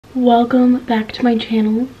Welcome back to my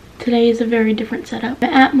channel. Today is a very different setup. I'm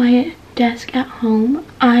at my desk at home.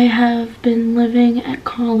 I have been living at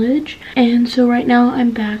college, and so right now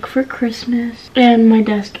I'm back for Christmas and my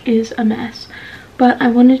desk is a mess. But I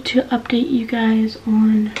wanted to update you guys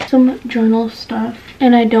on some journal stuff,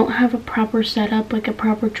 and I don't have a proper setup, like a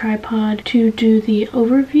proper tripod to do the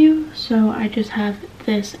overview, so I just have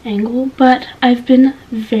this angle. But I've been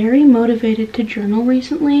very motivated to journal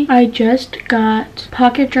recently. I just got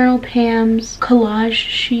Pocket Journal Pam's collage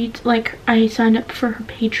sheet. Like, I signed up for her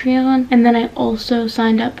Patreon, and then I also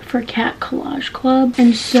signed up for Cat Collage Club,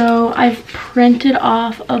 and so I've printed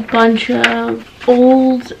off a bunch of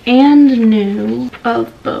old and new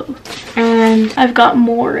of both, and I've got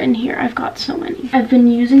more in here. I've got so many. I've been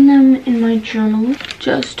using them in my journal.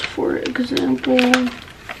 Just for example,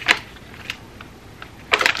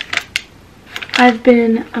 I've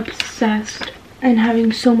been obsessed and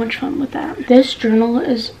having so much fun with that. This journal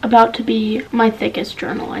is about to be my thickest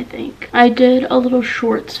journal, I think. I did a little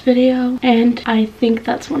shorts video, and I think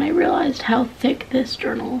that's when I realized how thick this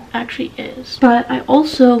journal actually is. But I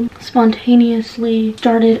also spontaneously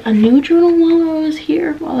started a new journal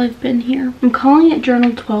while I've been here. I'm calling it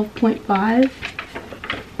Journal 12.5.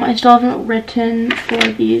 I still haven't written for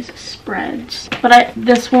these spreads, but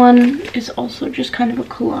this one is also just kind of a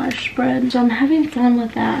collage spread, so I'm having fun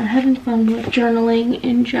with that. I'm having fun with journaling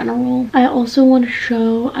in general. I also want to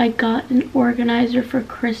show I got an organizer for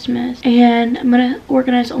Christmas, and I'm gonna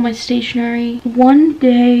organize all my stationery. One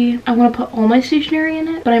day I want to put all my stationery in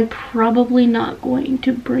it, but I'm probably not going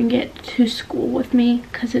to bring it to school with me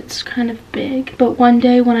because it's kind of big. But one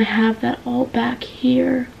day when I have that all back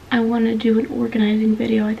here, I want to do an organizing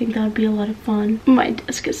video. I think that would be a lot of fun. My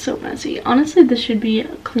desk is so messy. Honestly, this should be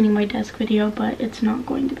a cleaning my desk video, but it's not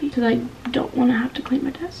going to be because I don't want to have to clean my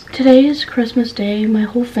desk. Today is Christmas Day. My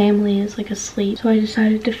whole family is like asleep, so I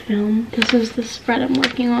decided to film. This is the spread I'm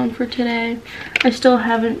working on for today. I still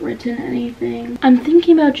haven't written anything. I'm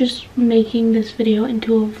thinking about just making this video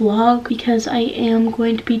into a vlog because I am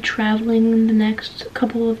going to be traveling in the next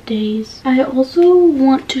couple of days. I also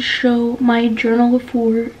want to show my journal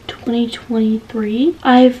for 2023.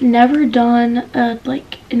 I've never done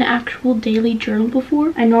an actual daily journal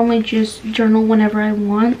before. I normally just journal whenever I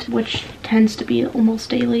want, which tends to be almost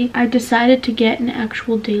daily. I decided to get an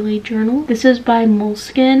actual daily journal. This is by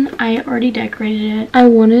Moleskine. I already decorated it. I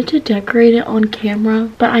wanted to decorate it on camera,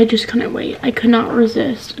 but I just couldn't wait. I could not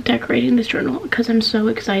resist decorating this journal because I'm so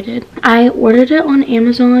excited. I ordered it on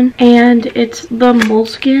Amazon, and it's the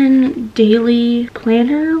Moleskine Daily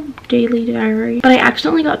Planner, Daily Diary, but I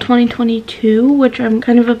accidentally got 2022, which I'm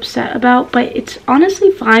kind of upset about, but it's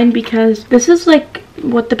honestly fine because this is like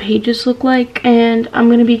what the pages look like, and I'm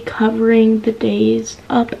gonna be covering the days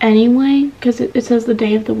up anyway because it says the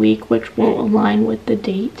day of the week, which won't align with the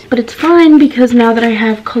date. But it's fine because now that I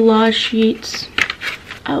have collage sheets,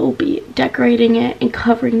 I will be decorating it and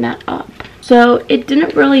covering that up. So it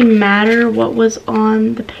didn't really matter what was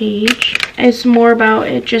on the page. It's more about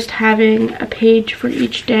it just having a page for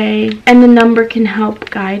each day, and the number can help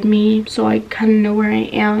guide me so I kind of know where I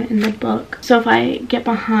am in the book. So if I get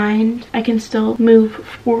behind, I can still move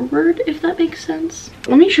forward, if that makes sense.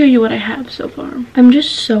 Let me show you what I have so far. I'm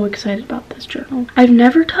just so excited about this journal. I've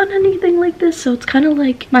never done anything like this, so it's kind of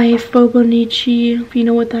like my Hobonichi, if you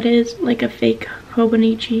know what that is, like a fake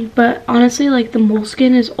Hobonichi. But honestly, like, the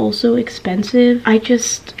Moleskine is also expensive. I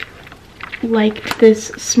just like this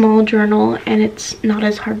small journal, and it's not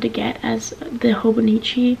as hard to get as the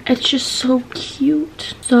Hobonichi. It's just so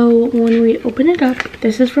cute. So when we open it up,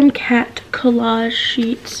 this is from Cat Collage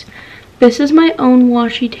Sheets. This is my own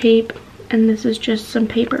washi tape, and this is just some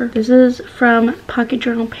paper. This is from Pocket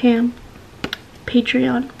Journal Pam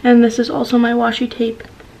Patreon, and this is also my washi tape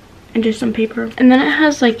and just some paper. And then it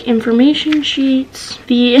has like information sheets.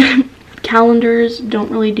 The calendars don't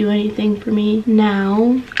really do anything for me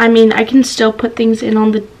now. I mean, I can still put things in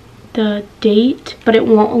on the date, but it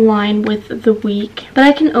won't align with the week. But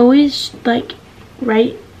I can always like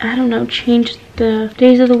write, I don't know, change the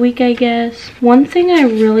days of the week, I guess. One thing I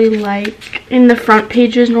really like in the front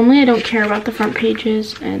pages, normally I don't care about the front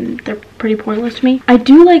pages and they're pretty pointless to me. I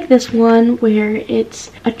do like this one where it's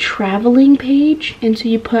a traveling page, and so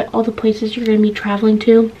you put all the places you're going to be traveling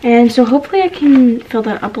to. And so hopefully I can fill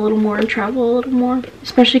that up a little more and travel a little more,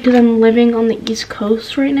 especially because I'm living on the East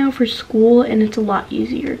Coast right now for school, and it's a lot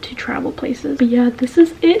easier to travel places. But yeah, this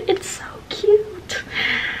is it. It's so cute,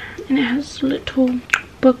 and it has little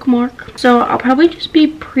bookmark. So I'll probably just be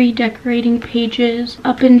pre-decorating pages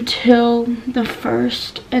up until the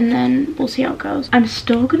 1st, and then we'll see how it goes. I'm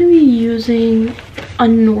still going to be using a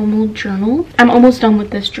normal journal. I'm almost done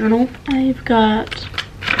with this journal. I've got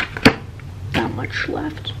much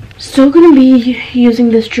left. Still gonna be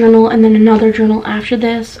using this journal and then another journal after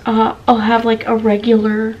this. I'll have like a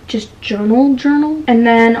regular just journal, and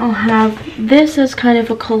then I'll have this as kind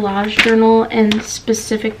of a collage journal and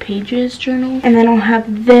specific pages journal, and then I'll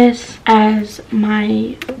have this as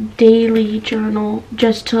my daily journal,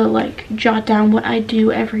 just to like jot down what I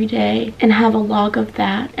do every day and have a log of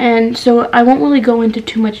that. And so I won't really go into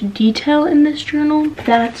too much detail in this journal.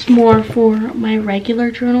 That's more for my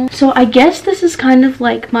regular journal. So I guess this is kind of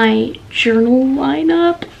like my journal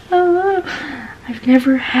lineup. I've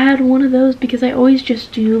never had one of those because I always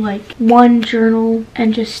just do like one journal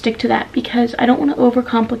and just stick to that, because I don't want to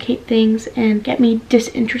overcomplicate things and get me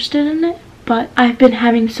disinterested in it. But I've been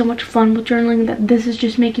having so much fun with journaling that this is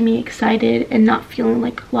just making me excited and not feeling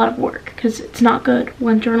like a lot of work, because it's not good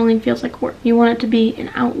when journaling feels like work. You want it to be an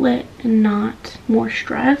outlet and not more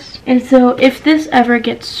stress. And so if this ever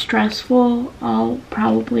gets stressful, I'll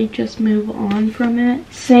probably just move on from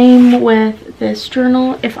it. Same with this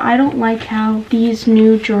journal. If I don't like how these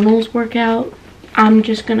new journals work out, I'm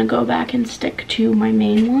just gonna go back and stick to my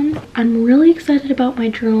main one. I'm really excited about my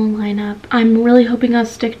journal lineup. I'm really hoping I'll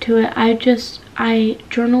stick to it. I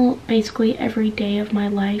journal basically every day of my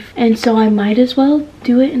life, and so I might as well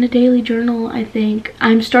do it in a daily journal. I think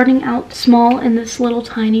I'm starting out small in this little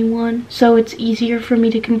tiny one, so it's easier for me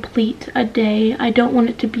to complete a day. I don't want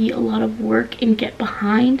it to be a lot of work and get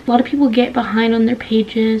behind. A lot of people get behind on their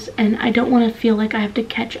pages, and I don't want to feel like I have to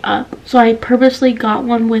catch up. So I purposely got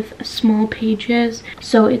one with small pages,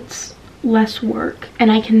 so it's less work,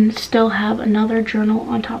 and I can still have another journal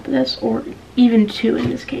on top of this, or even two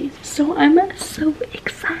in this case. So I'm so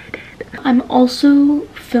excited. I'm also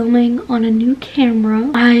filming on a new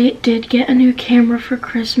camera. I did get a new camera for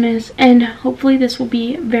Christmas, and hopefully this will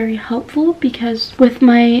be very helpful, because with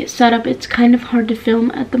my setup it's kind of hard to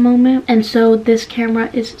film at the moment, and so this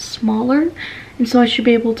camera is smaller, and so I should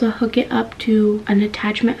be able to hook it up to an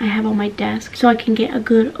attachment I have on my desk so I can get a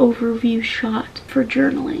good overview shot for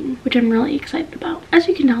journaling, which I'm really excited about. As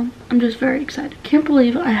you can tell, I'm just very excited. Can't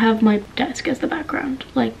believe I have my desk as the background.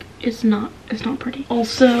 Like, it's not pretty.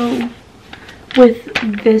 Also, with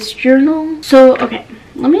this journal, so okay,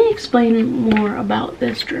 let me explain more about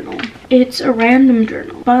this journal. It's a random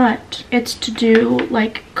journal, but it's to do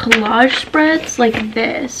like collage spreads like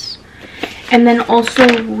this, and then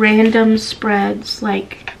also random spreads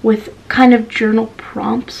like with kind of journal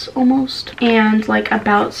prompts almost, and like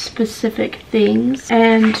about specific things,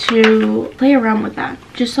 and to play around with that.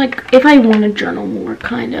 Just like if I want to journal more,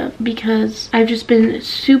 kind of, because I've just been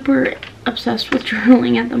super obsessed with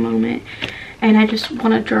journaling at the moment, and I just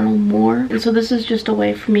want to journal more. And so this is just a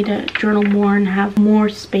way for me to journal more and have more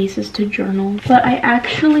spaces to journal. But I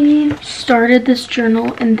actually started this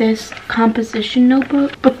journal in this composition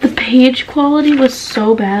notebook, but the page quality was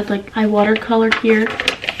so bad. Like, I watercolored here,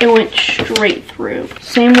 it went straight through.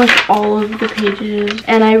 Same with all of the pages.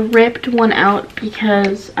 And I ripped one out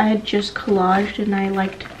because I had just collaged and I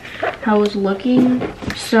liked how it was looking,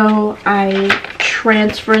 so I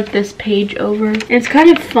transferred this page over. And it's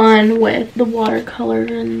kind of fun with the watercolor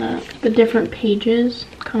and the different pages.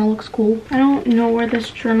 Kind of looks cool. I don't know where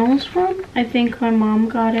this journal is from. I think my mom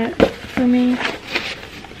got it for me.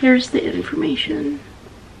 Here's the information,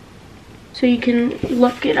 so you can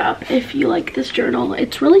look it up if you like this journal.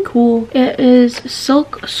 It's really cool. It is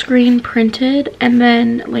silk screen printed and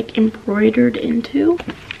then like embroidered into.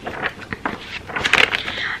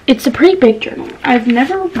 It's a pretty big journal. I've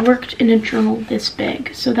never worked in a journal this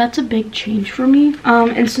big, so that's a big change for me.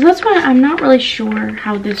 And so that's why I'm not really sure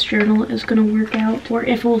how this journal is going to work out, or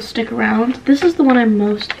if it will stick around. This is the one I'm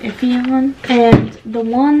most iffy on, and the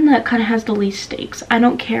one that kind of has the least stakes. I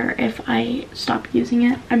don't care if I stop using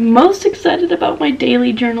it. I'm most excited about my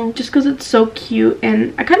daily journal just because it's so cute,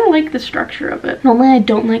 and I kind of like the structure of it. Normally I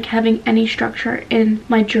don't like having any structure in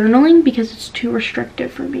my journaling because it's too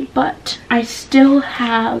restrictive for me, but I still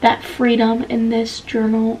have that freedom in this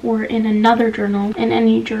journal or in another journal, in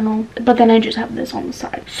any journal, but then I just have this on the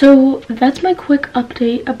side. So that's my quick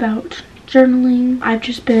update about journaling. I've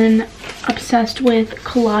just been obsessed with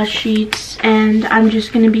collage sheets, and I'm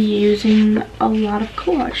just going to be using a lot of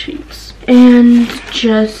collage sheets and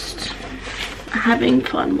just having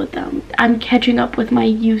fun with them. I'm catching up with my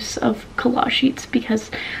use of collage sheets because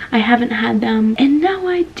I haven't had them, and now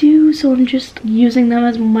I do, so I'm just using them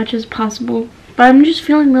as much as possible. But I'm just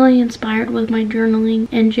feeling really inspired with my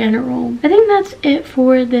journaling in general. I think that's it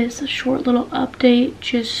for this short little update,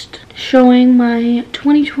 just showing my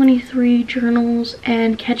 2023 journals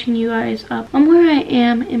and catching you guys up on where I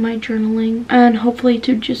am in my journaling, and hopefully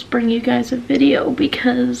to just bring you guys a video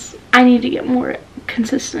because I need to get more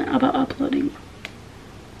consistent about uploading.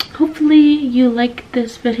 Hopefully you like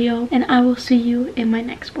this video, and I will see you in my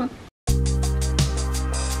next one.